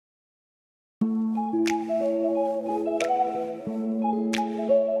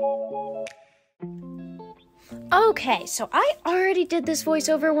Okay, so I already did this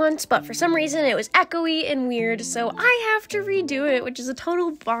voiceover once, but for some reason it was echoey and weird, so I have to redo it, which is a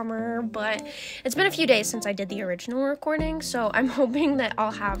total bummer, but it's been a few days since I did the original recording, so I'm hoping that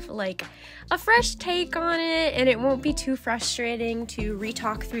I'll have, like, a fresh take on it, and it won't be too frustrating to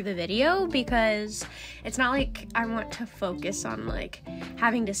re-talk through the video, because it's not like I want to focus on, like,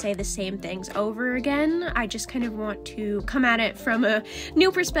 having to say the same things over again. I just kind of want to come at it from a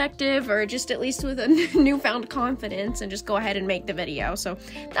new perspective, or just at least with a newfound confidence, and just go ahead and make the video. So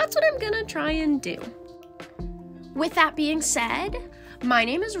that's what I'm gonna try and do. With that being said, my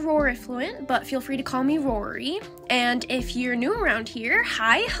name is Rorifluent, but feel free to call me Rory. And if you're new around here,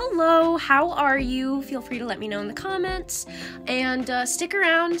 hi, hello, how are you? Feel free to let me know in the comments. And stick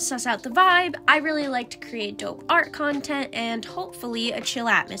around, suss out the vibe. I really like to create dope art content and hopefully a chill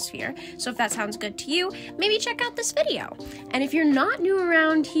atmosphere. So if that sounds good to you, maybe check out this video. And if you're not new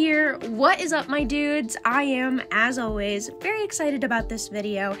around here, what is up, my dudes? I am, as always, very excited about this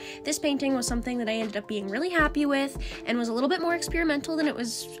video. This painting was something that I ended up being really happy with and was a little bit more experimental than it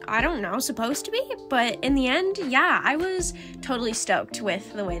was, I don't know, supposed to be, but in the end, yeah, I was totally stoked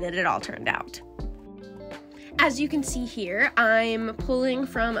with the way that it all turned out. As you can see here, I'm pulling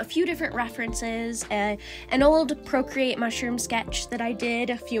from a few different references, an old Procreate mushroom sketch that I did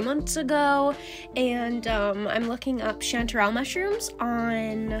a few months ago, and I'm looking up chanterelle mushrooms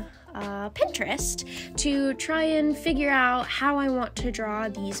on Pinterest to try and figure out how I want to draw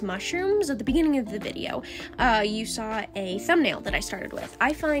these mushrooms. At the beginning of the video, you saw a thumbnail that I started with.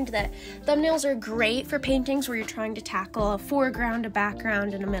 I find that thumbnails are great for paintings where you're trying to tackle a foreground, a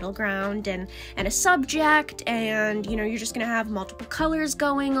background, and a middle ground, and a subject, and you know, you're just gonna have multiple colors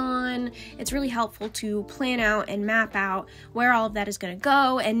going on. It's really helpful to plan out and map out where all of that is gonna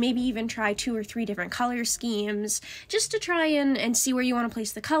go, and maybe even try 2 or 3 different color schemes just to try and see where you want to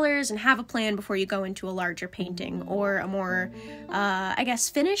place the colors and have a plan before you go into a larger painting or a more, I guess,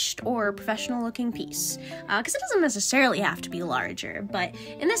 finished or professional looking piece. Because it doesn't necessarily have to be larger, but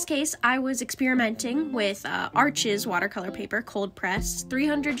in this case, I was experimenting with Arches Watercolor paper, cold pressed,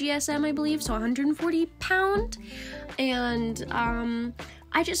 300 GSM, I believe, so 140 pound, and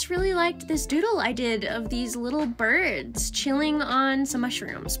I just really liked this doodle I did of these little birds chilling on some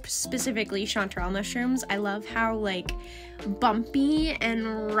mushrooms, specifically chanterelle mushrooms. I love how, like, bumpy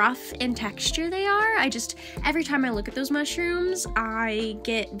and rough in texture they are. Every time I look at those mushrooms, I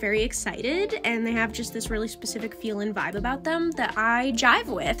get very excited, and they have just this really specific feel and vibe about them that I jive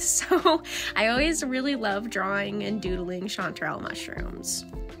with. So I always really love drawing and doodling chanterelle mushrooms.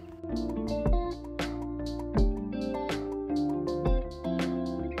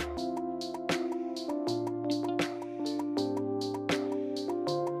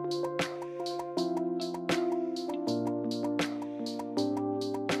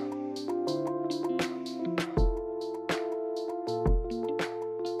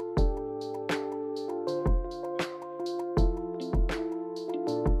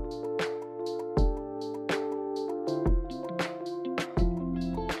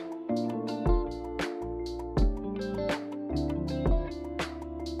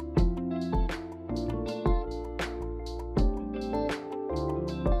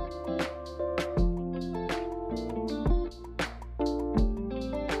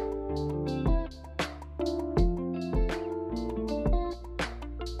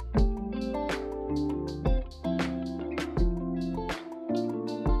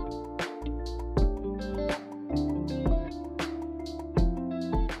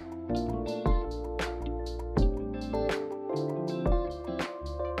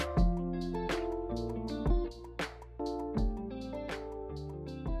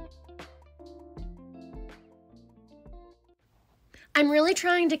 I'm really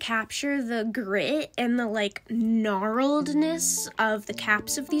trying to capture the grit and the, like, gnarledness of the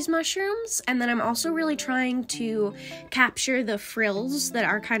caps of these mushrooms, and then I'm also really trying to capture the frills that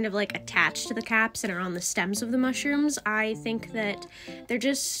are kind of, like, attached to the caps and are on the stems of the mushrooms. I think that they're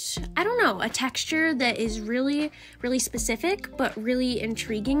just, I don't know, a texture that is really, really specific, but really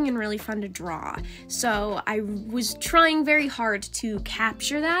intriguing and really fun to draw. So I was trying very hard to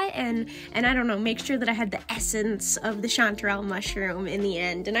capture that and I don't know, make sure that I had the essence of the chanterelle mushroom in the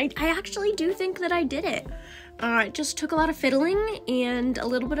end, and I actually do think that I did it. It just took a lot of fiddling and a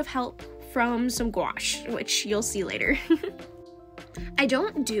little bit of help from some gouache, which you'll see later. I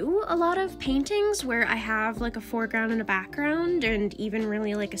don't do a lot of paintings where I have like a foreground and a background and even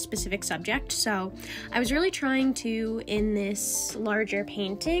really like a specific subject, so I was really trying to, in this larger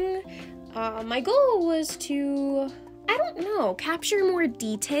painting, my goal was to, I don't know, capture more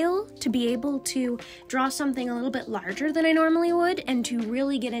detail, to be able to draw something a little bit larger than I normally would, and to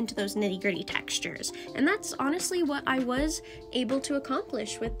really get into those nitty-gritty textures. And that's honestly what I was able to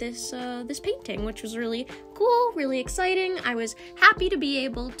accomplish with this painting, which was really cool, really exciting. I was happy to be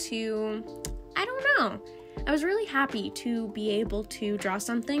able to, I don't know, I was really happy to be able to draw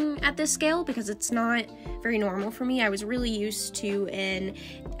something at this scale because it's not very normal for me. I was really used to an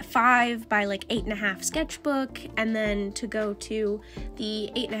 5 by like 8.5 sketchbook, and then to go to the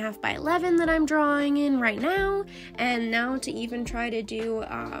 8.5 by 11 that I'm drawing in right now, and now to even try to do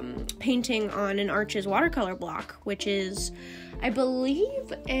painting on an Arches watercolor block, which is, I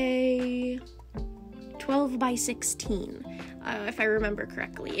believe, a 12 by 16. If I remember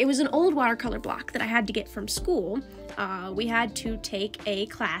correctly. It was an old watercolor block that I had to get from school. We had to take a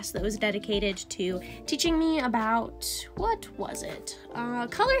class that was dedicated to teaching me about, what was it?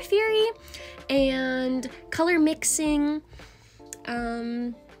 Color theory and color mixing.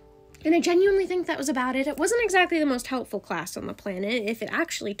 And I genuinely think that was about it. It wasn't exactly the most helpful class on the planet. If it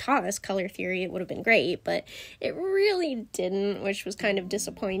actually taught us color theory, it would have been great, but it really didn't, which was kind of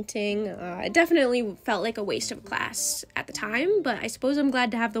disappointing. It definitely felt like a waste of a class at the time, but I suppose I'm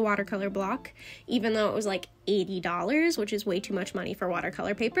glad to have the watercolor block, even though it was like $80, which is way too much money for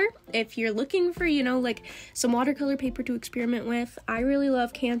watercolor paper. If you're looking for, you know, like some watercolor paper to experiment with, I really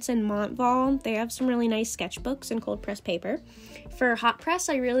love Canson Montval. They have some really nice sketchbooks and cold press paper. For hot press,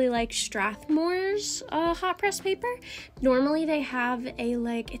 I really like Strathmore's hot press paper. Normally they have a,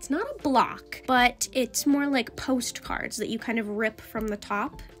 like, it's not a block, but it's more like postcards that you kind of rip from the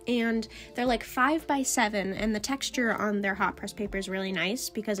top, and they're like 5 by 7, and the texture on their hot press paper is really nice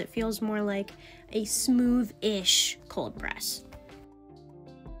because it feels more like a smooth-ish cold press.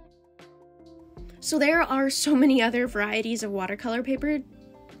 So there are so many other varieties of watercolor paper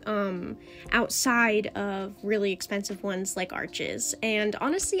outside of really expensive ones like Arches, and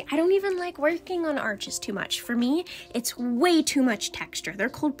honestly I don't even like working on Arches too much. For me, it's way too much texture. Their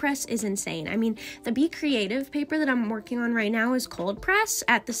cold press is insane. I mean, the Be Creative paper that I'm working on right now is cold press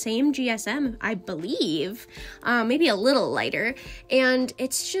at the same GSM, I believe, maybe a little lighter, and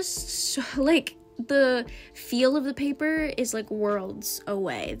it's just so, like, the feel of the paper is like worlds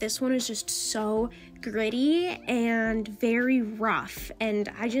away. This one is just so gritty and very rough, and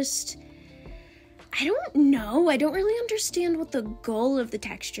I don't know. I don't really understand what the goal of the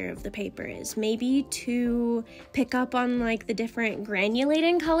texture of the paper is. Maybe to pick up on like the different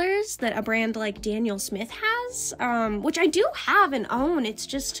granulating colors that a brand like Daniel Smith has, which I do have and own. It's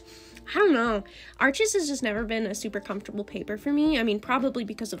just, I don't know. Arches has just never been a super comfortable paper for me. I mean, probably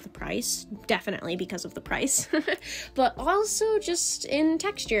because of the price. Definitely because of the price. But also just in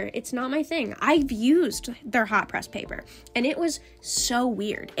texture. It's not my thing. I've used their hot press paper, and it was so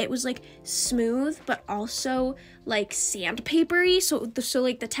weird. It was like smooth, but also like sandpapery. So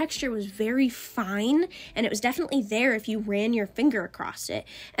like the texture was very fine, and it was definitely there if you ran your finger across it.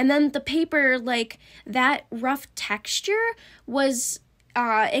 And then the paper, like that rough texture was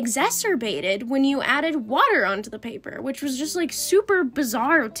exacerbated when you added water onto the paper, which was just like super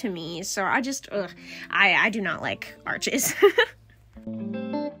bizarre to me. So I just, I do not like Arches.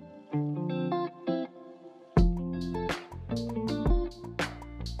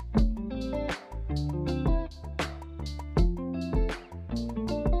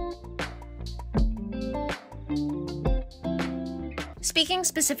 Speaking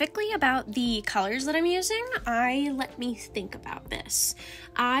specifically about the colors that I'm using, let me think about this.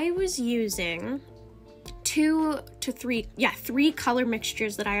 I was using three color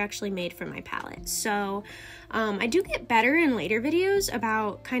mixtures that I actually made for my palette. So I do get better in later videos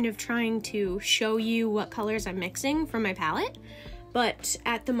about kind of trying to show you what colors I'm mixing from my palette. But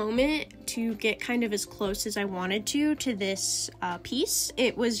at the moment, to get kind of as close as I wanted to this piece,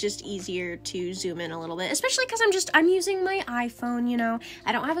 it was just easier to zoom in a little bit, especially because I'm using my iPhone, you know.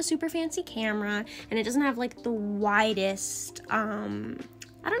 I don't have a super fancy camera, and it doesn't have like the widest, I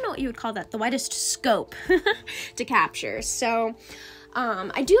don't know what you would call that, the widest scope to capture. So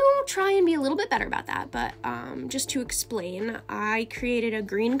I do try and be a little bit better about that, but just to explain, I created a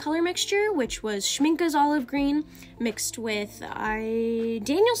green color mixture, which was Schmincke's olive green mixed with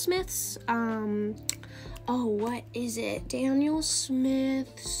Daniel Smith's, what is it? Daniel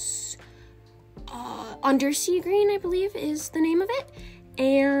Smith's Undersea Green, I believe is the name of it,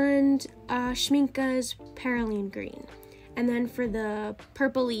 and Schmincke's Perylene Green. And then for the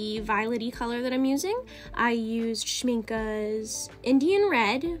purpley, violety color that I'm using, I used Schmincke's Indian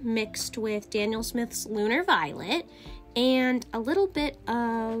Red mixed with Daniel Smith's Lunar Violet and a little bit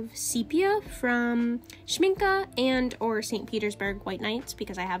of sepia from Schminke and or St. Petersburg White Nights,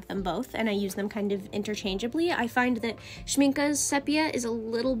 because I have them both and I use them kind of interchangeably. I find that Schminke's sepia is a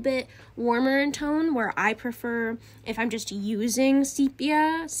little bit warmer in tone, where I prefer, if I'm just using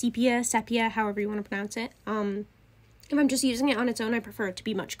sepia, however you want to pronounce it, if I'm just using it on its own, I prefer it to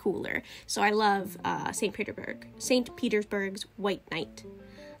be much cooler. So I love St. Petersburg's White Night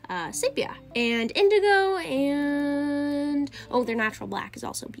sepia, and indigo, and their natural black is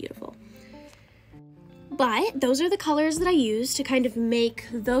also beautiful. But those are the colors that I use to kind of make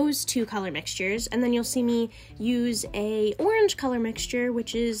those two color mixtures, and then you'll see me use a orange color mixture,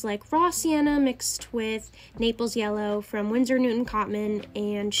 which is like raw sienna mixed with Naples yellow from Winsor Newton Cotman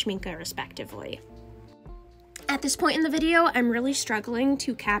and Schminke respectively. At this point in the video, I'm really struggling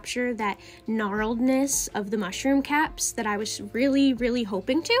to capture that gnarledness of the mushroom caps that I was really, really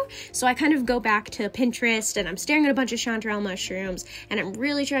hoping to. So I kind of go back to Pinterest and I'm staring at a bunch of chanterelle mushrooms and I'm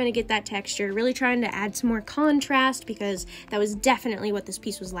really trying to get that texture, really trying to add some more contrast, because that was definitely what this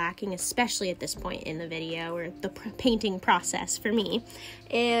piece was lacking, especially at this point in the video or the painting process for me.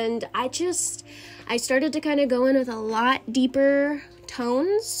 And I started to kind of go in with a lot deeper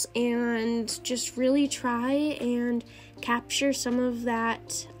tones and just really try and capture some of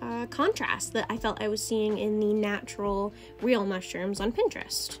that contrast that I felt I was seeing in the natural real mushrooms on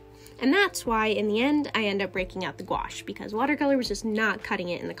Pinterest. And that's why in the end I end up breaking out the gouache, because watercolor was just not cutting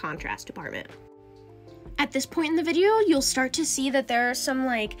it in the contrast department. At this point in the video, you'll start to see that there are some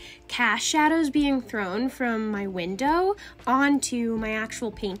like cast shadows being thrown from my window onto my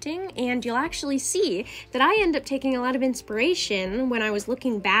actual painting, and you'll actually see that I end up taking a lot of inspiration when I was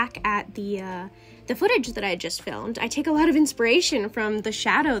looking back at the footage that I had just filmed. I take a lot of inspiration from the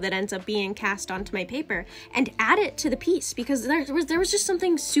shadow that ends up being cast onto my paper and add it to the piece, because there was just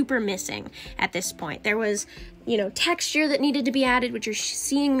something super missing at this point. There was, texture that needed to be added, which you're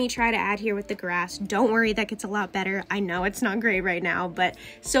seeing me try to add here with the grass. Don't worry, that gets a lot better. I know it's not great right now, but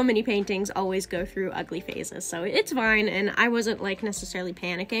so many paintings always go through ugly phases, so it's fine, and I wasn't necessarily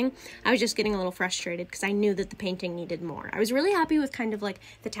panicking. I was just getting a little frustrated because I knew that the painting needed more. I was really happy with kind of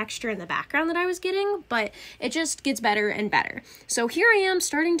the texture in the background that I was getting, but it just gets better and better. So here I am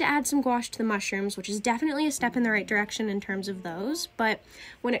starting to add some gouache to the mushrooms, which is definitely a step in the right direction in terms of those, but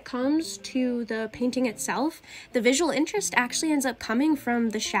when it comes to the painting itself, the visual interest actually ends up coming from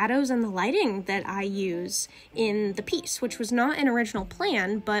the shadows and the lighting that I use in the piece, which was not an original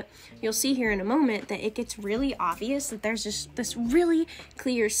plan, but you'll see here in a moment that it gets really obvious that there's just this really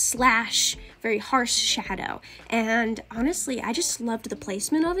clear slash, very harsh shadow. And honestly, I just loved the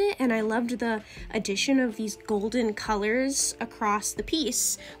placement of it, and I loved the addition of these golden colors across the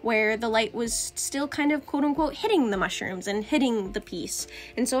piece where the light was still kind of quote-unquote hitting the mushrooms and hitting the piece.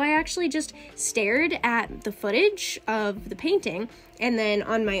 And so I actually just stared at the footage of the painting and then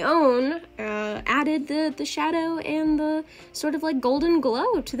on my own added the shadow and the sort of golden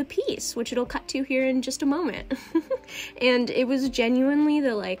glow to the piece, which it'll cut to here in just a moment. And it was genuinely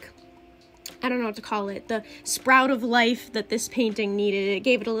the I don't know what to call it, the sprout of life that this painting needed. It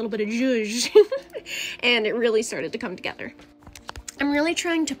gave it a little bit of zhuzh and it really started to come together. I'm really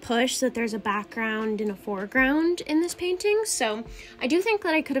trying to push that there's a background and a foreground in this painting, so I do think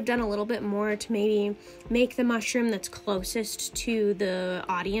that I could have done a little bit more to maybe make the mushroom that's closest to the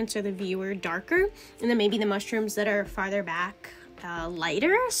audience or the viewer darker, and then maybe the mushrooms that are farther back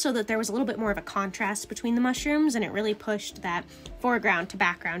lighter, so that there was a little bit more of a contrast between the mushrooms and it really pushed that foreground to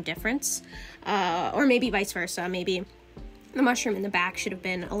background difference, or maybe vice versa. Maybe the mushroom in the back should have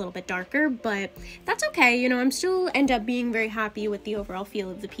been a little bit darker, but that's okay. I'm still end up being very happy with the overall feel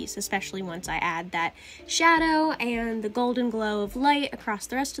of the piece, especially once I add that shadow and the golden glow of light across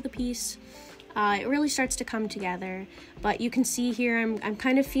the rest of the piece. It really starts to come together, but you can see here I'm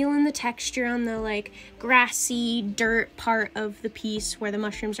kind of feeling the texture on the grassy dirt part of the piece where the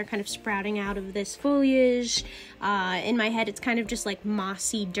mushrooms are kind of sprouting out of this foliage. In my head it's kind of just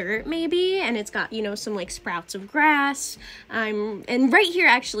mossy dirt maybe, and it's got some sprouts of grass. And right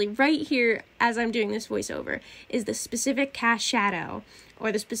here as I'm doing this voiceover is the specific cast shadow,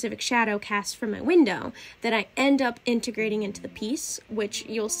 or the specific shadow cast from my window, that I end up integrating into the piece, which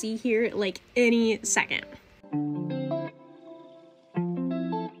you'll see here any second.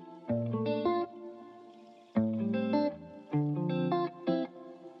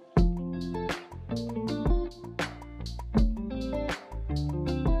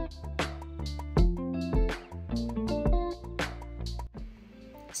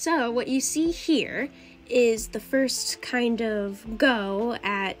 So what you see here is the first kind of go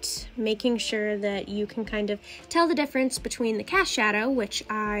at making sure that you can kind of tell the difference between the cast shadow, which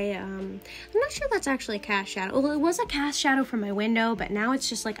I'm not sure that's actually a cast shadow. Well, it was a cast shadow from my window, but now it's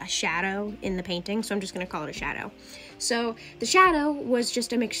just like a shadow in the painting, so I'm just going to call it a shadow. So the shadow was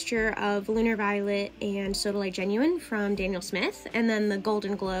just a mixture of Lunar Violet and Soda Light Genuine from Daniel Smith, and then the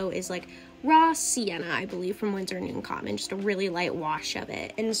Golden Glow is like raw sienna, I believe, from Winsor & Newton Cotton, just a really light wash of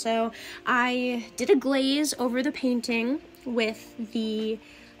it. And so I did a glaze over the painting with the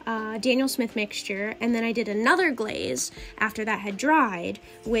Daniel Smith mixture, and then I did another glaze after that had dried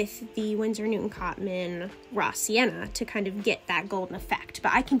with the Winsor & Newton Cotton raw sienna to kind of get that golden effect.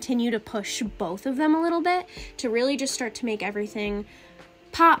 But I continue to push both of them a little bit to really just start to make everything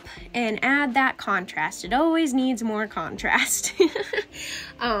pop and add that contrast. It always needs more contrast.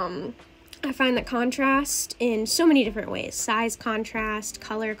 I find that contrast in so many different ways: size contrast,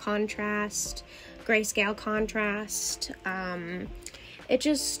 color contrast, grayscale contrast.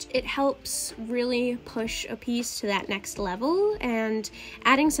 It helps really push a piece to that next level, and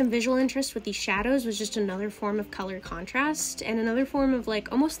adding some visual interest with these shadows was just another form of color contrast and another form of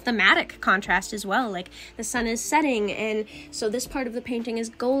like almost thematic contrast as well. Like the sun is setting, and so this part of the painting is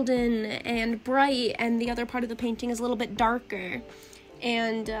golden and bright, and the other part of the painting is a little bit darker.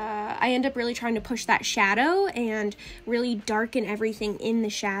 And I end up really trying to push that shadow and really darken everything in the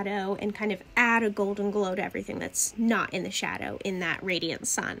shadow and kind of add a golden glow to everything that's not in the shadow in that radiant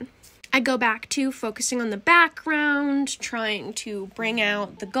sun. I go back to focusing on the background, trying to bring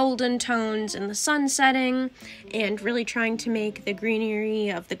out the golden tones in the sun setting, and really trying to make the greenery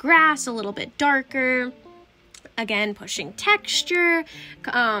of the grass a little bit darker. Again, pushing texture.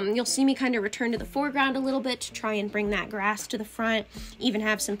 You'll see me kind of return to the foreground a little bit to try and bring that grass to the front, even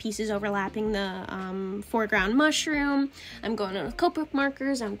have some pieces overlapping the foreground mushroom. I'm going in with Copic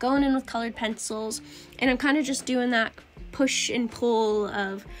markers, I'm going in with colored pencils, and I'm kind of just doing that push and pull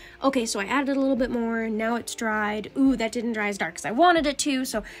of, okay, so I added a little bit more, now it's dried, ooh, that didn't dry as dark as I wanted it to,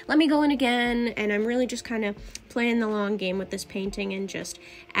 so let me go in again. And I'm really just kind of playing the long game with this painting and just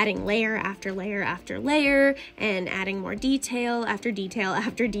adding layer after layer after layer and adding more detail after detail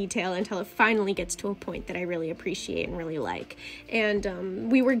after detail until it finally gets to a point that I really appreciate and really like. And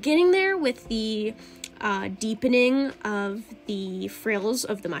we were getting there with the deepening of the frills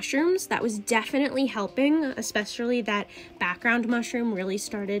of the mushrooms. That was definitely helping, especially that background mushroom really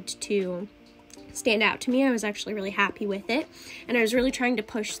started to stand out to me. I was actually really happy with it, and I was really trying to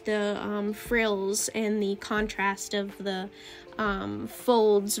push the frills and the contrast of the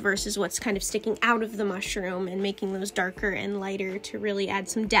folds versus what's kind of sticking out of the mushroom and making those darker and lighter to really add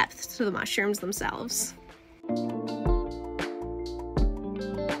some depth to the mushrooms themselves.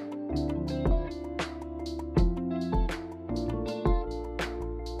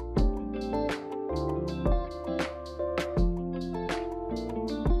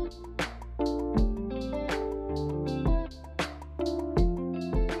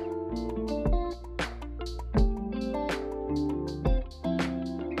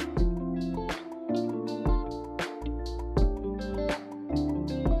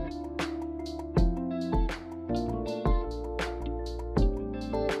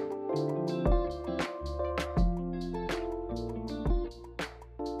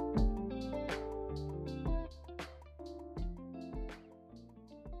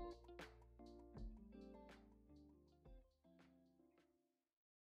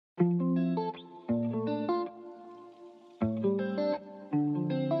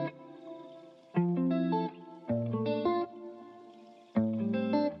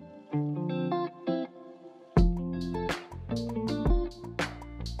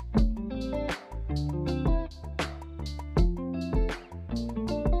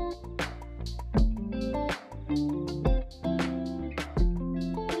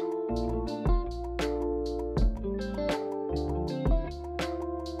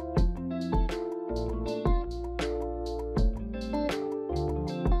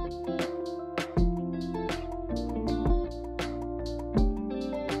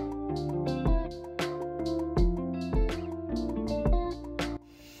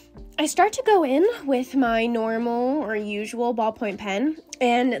 I start to go in with my normal or usual ballpoint pen,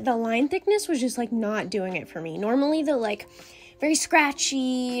 and the line thickness was just like not doing it for me. Normally the like very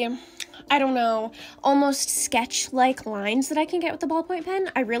scratchy, I don't know, almost sketch-like lines that I can get with the ballpoint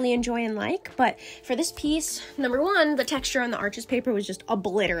pen, I really enjoy and like, but for this piece, number one, the texture on the Arches paper was just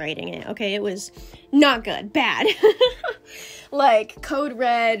obliterating it, okay? It was not good, bad. Like, code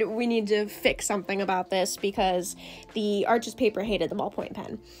red, we need to fix something about this because the Arches paper hated the ballpoint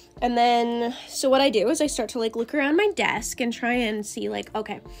pen. And then, so what I do is I start to like look around my desk and try and see like,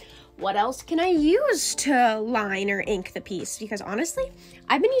 okay, what else can I use to line or ink the piece? Because honestly,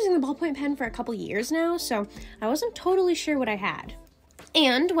 I've been using the ballpoint pen for a couple years now, so I wasn't totally sure what I had.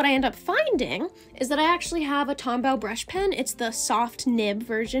 And what I end up finding is that I actually have a Tombow brush pen. It's the soft nib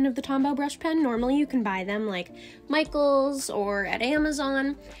version of the Tombow brush pen. Normally you can buy them like Michael's or at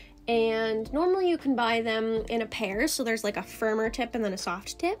Amazon. And normally you can buy them in a pair, so there's like a firmer tip and then a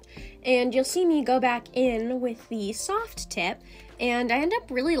soft tip. And you'll see me go back in with the soft tip, and I end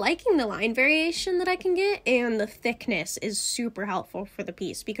up really liking the line variation that I can get, and the thickness is super helpful for the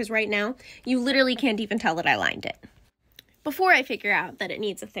piece, because right now you literally can't even tell that I lined it. Before I figure out that it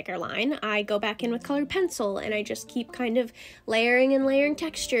needs a thicker line, I go back in with colored pencil and I just keep kind of layering and layering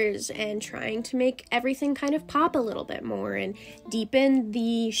textures and trying to make everything kind of pop a little bit more and deepen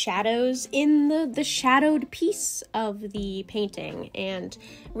the shadows in the shadowed piece of the painting, and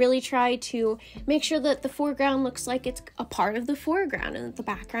really try to make sure that the foreground looks like it's a part of the foreground and that the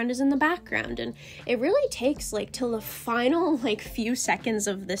background is in the background. And it really takes like till the final like few seconds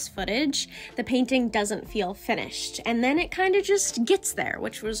of this footage, the painting doesn't feel finished, and then it kind of just gets there,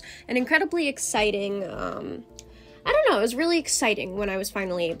 which was an incredibly exciting, I don't know, it was really exciting when I was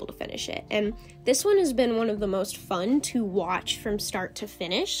finally able to finish it. And this one has been one of the most fun to watch from start to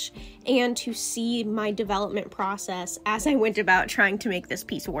finish, and to see my development process as I went about trying to make this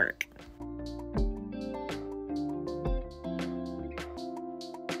piece work.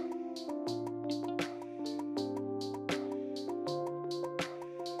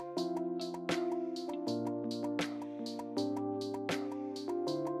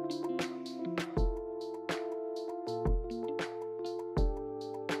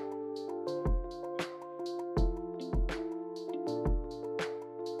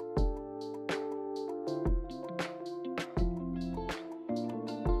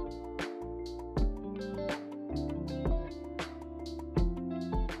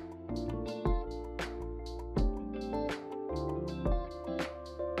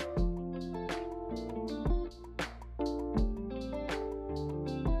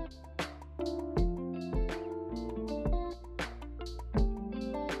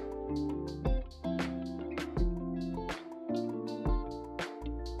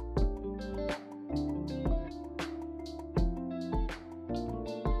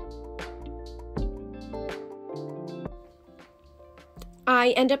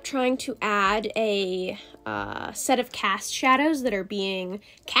 I end up trying to add a set of cast shadows that are being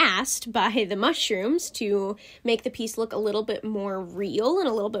cast by the mushrooms to make the piece look a little bit more real and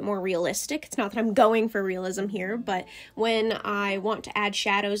a little bit more realistic. It's not that I'm going for realism here, but when I want to add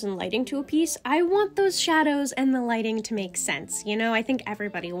shadows and lighting to a piece, I want those shadows and the lighting to make sense. You know, I think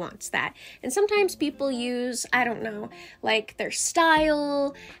everybody wants that. And sometimes people use, I don't know, like their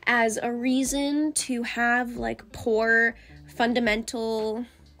style as a reason to have like poor fundamentals,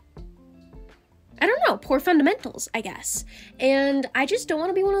 I guess. And I just don't want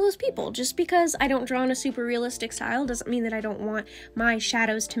to be one of those people. Just because I don't draw in a super realistic style doesn't mean that I don't want my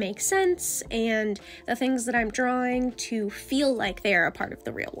shadows to make sense and the things that I'm drawing to feel like they're a part of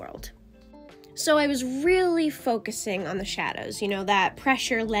the real world. So I was really focusing on the shadows. You know, that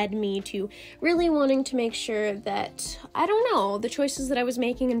pressure led me to really wanting to make sure that, I don't know, the choices that I was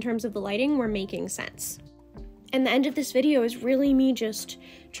making in terms of the lighting were making sense. And the end of this video is really me just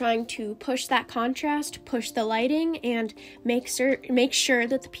trying to push that contrast, push the lighting, and make sure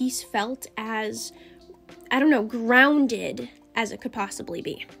that the piece felt as, I don't know, grounded as it could possibly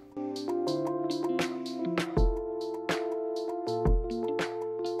be.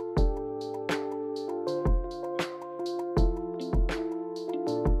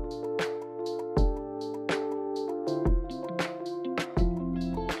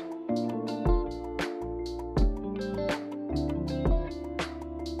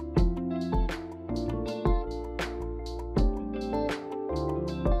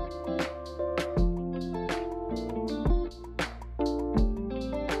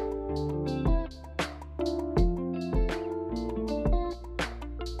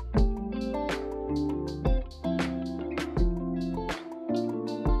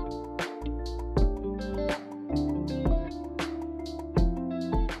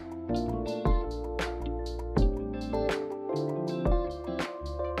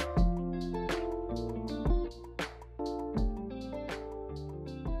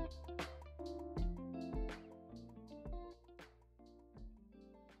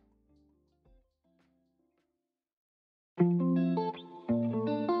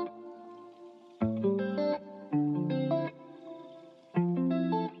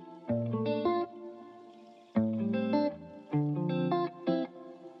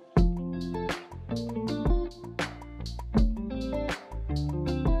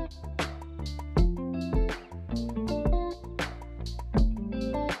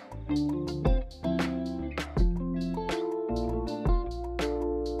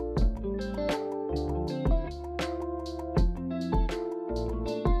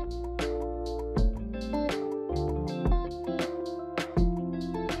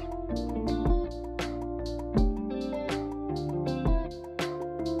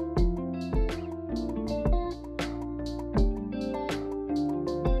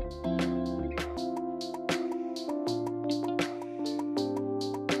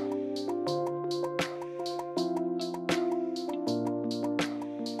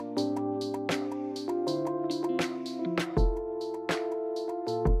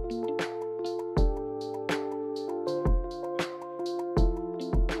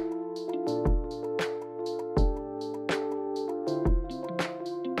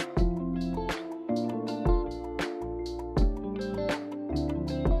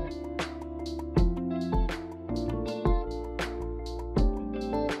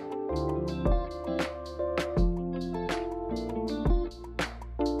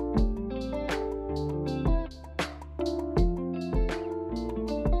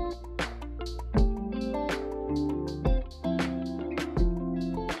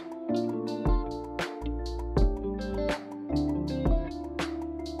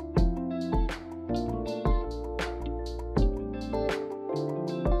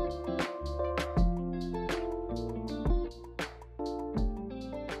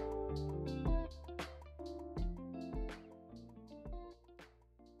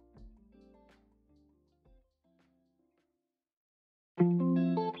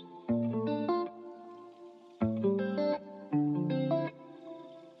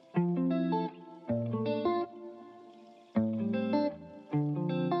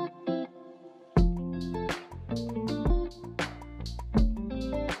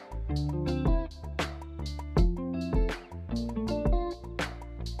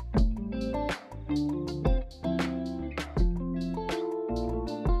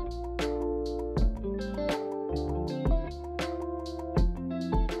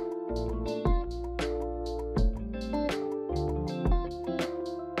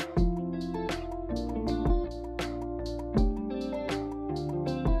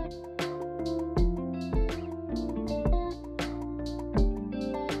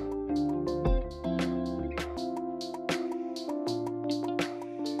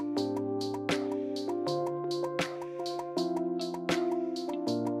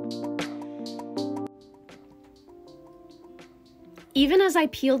 Even as I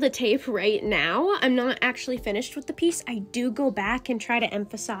peel the tape right now, I'm not actually finished with the piece. I do go back and try to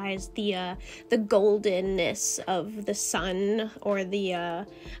emphasize the goldenness of the sun, or the, I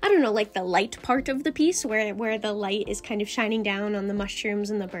don't know, like the light part of the piece where the light is kind of shining down on the mushrooms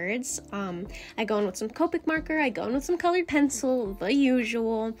and the birds. I go in with some Copic marker, I go in with some colored pencil, the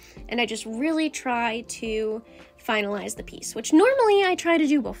usual, and I just really try to finalize the piece, which normally I try to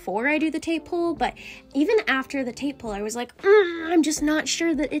do before I do the tape pull, but even after the tape pull, I was like, I'm just not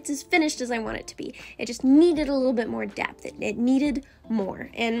sure that it's as finished as I want it to be. It just needed a little bit more depth. It needed more.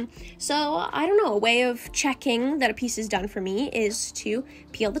 And so, I don't know, a way of checking that a piece is done for me is to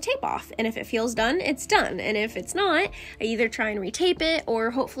peel the tape off. And if it feels done, it's done. And if it's not, I either try and retape it, or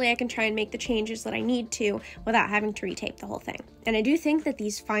hopefully I can try and make the changes that I need to without having to retape the whole thing. And I do think that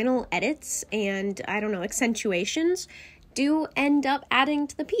these final edits and, I don't know, accentuations do end up adding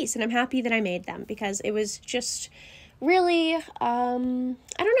to the piece. And I'm happy that I made them, because it was just really, I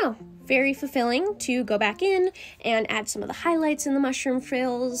don't know, very fulfilling to go back in and add some of the highlights in the mushroom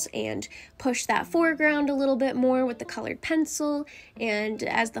frills and push that foreground a little bit more with the colored pencil, and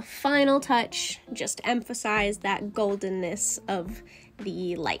as the final touch, just emphasize that goldenness of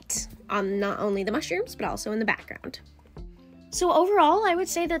the light on not only the mushrooms, but also in the background. So overall, I would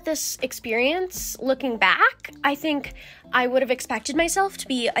say that this experience, looking back, I think I would have expected myself to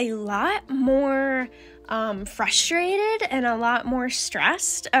be a lot more frustrated and a lot more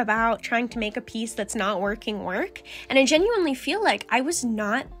stressed about trying to make a piece that's not working work. And I genuinely feel like I was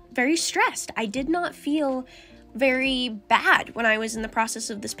not very stressed. I did not feel very bad when I was in the process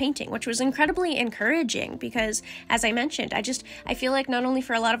of this painting, which was incredibly encouraging, because as I mentioned, I feel like not only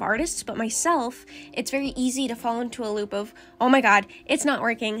for a lot of artists, but myself, it's very easy to fall into a loop of, oh my God, it's not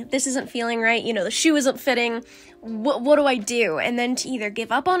working. This isn't feeling right. You know, the shoe isn't fitting. What do I do? And then to either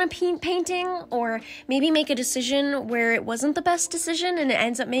give up on a painting, or maybe make a decision where it wasn't the best decision and it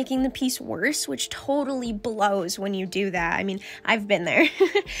ends up making the piece worse, which totally blows when you do that. I mean, I've been there.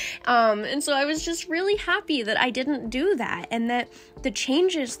 And so I was just really happy that I didn't do that, and that the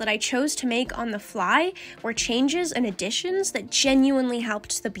changes that I chose to make on the fly were changes and additions that genuinely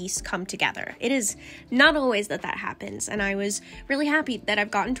helped the piece come together. It is not always that happens, and I was really happy that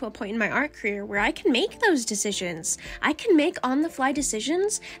I've gotten to a point in my art career where I can make those decisions. I can make on-the-fly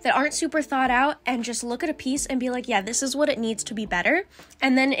decisions that aren't super thought out, and just look at a piece and be like, yeah, this is what it needs to be better,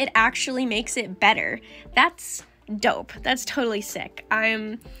 and then it actually makes it better. That's dope. That's totally sick.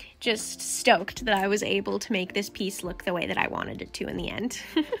 I'm just stoked that I was able to make this piece look the way that I wanted it to in the end.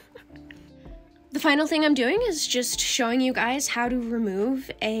 The final thing I'm doing is just showing you guys how to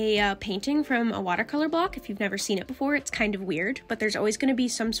remove a painting from a watercolor block. If you've never seen it before, it's kind of weird, but there's always going to be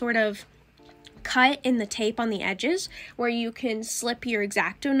some sort of cut in the tape on the edges where you can slip your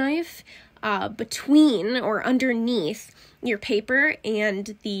X-Acto knife between or underneath your paper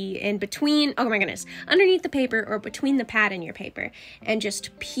and underneath the paper or between the pad and your paper, and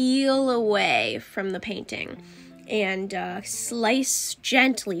just peel away from the painting and slice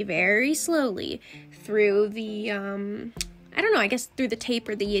gently, very slowly through the through the tape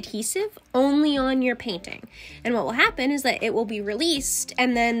or the adhesive, only on your painting. And what will happen is that it will be released,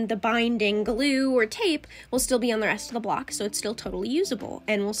 and then the binding glue or tape will still be on the rest of the block, so it's still totally usable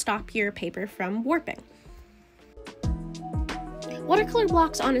and will stop your paper from warping. Watercolor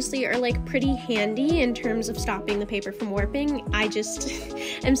blocks, honestly, are like pretty handy in terms of stopping the paper from warping. I just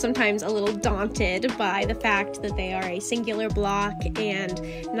am sometimes a little daunted by the fact that they are a singular block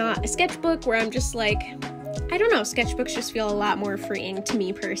and not a sketchbook, where I'm just like, I don't know, sketchbooks just feel a lot more freeing to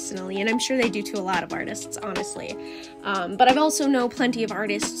me personally, and I'm sure they do to a lot of artists, honestly. But I've also know plenty of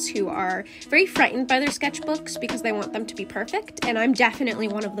artists who are very frightened by their sketchbooks because they want them to be perfect, and I'm definitely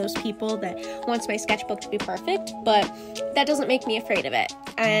one of those people that wants my sketchbook to be perfect, but that doesn't make me afraid of it.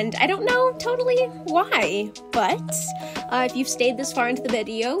 And I don't know totally why, but if you've stayed this far into the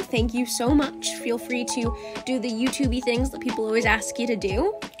video, thank you so much. Feel free to do the YouTube-y things that people always ask you to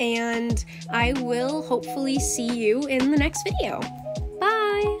do, and I will hopefully see you in the next video.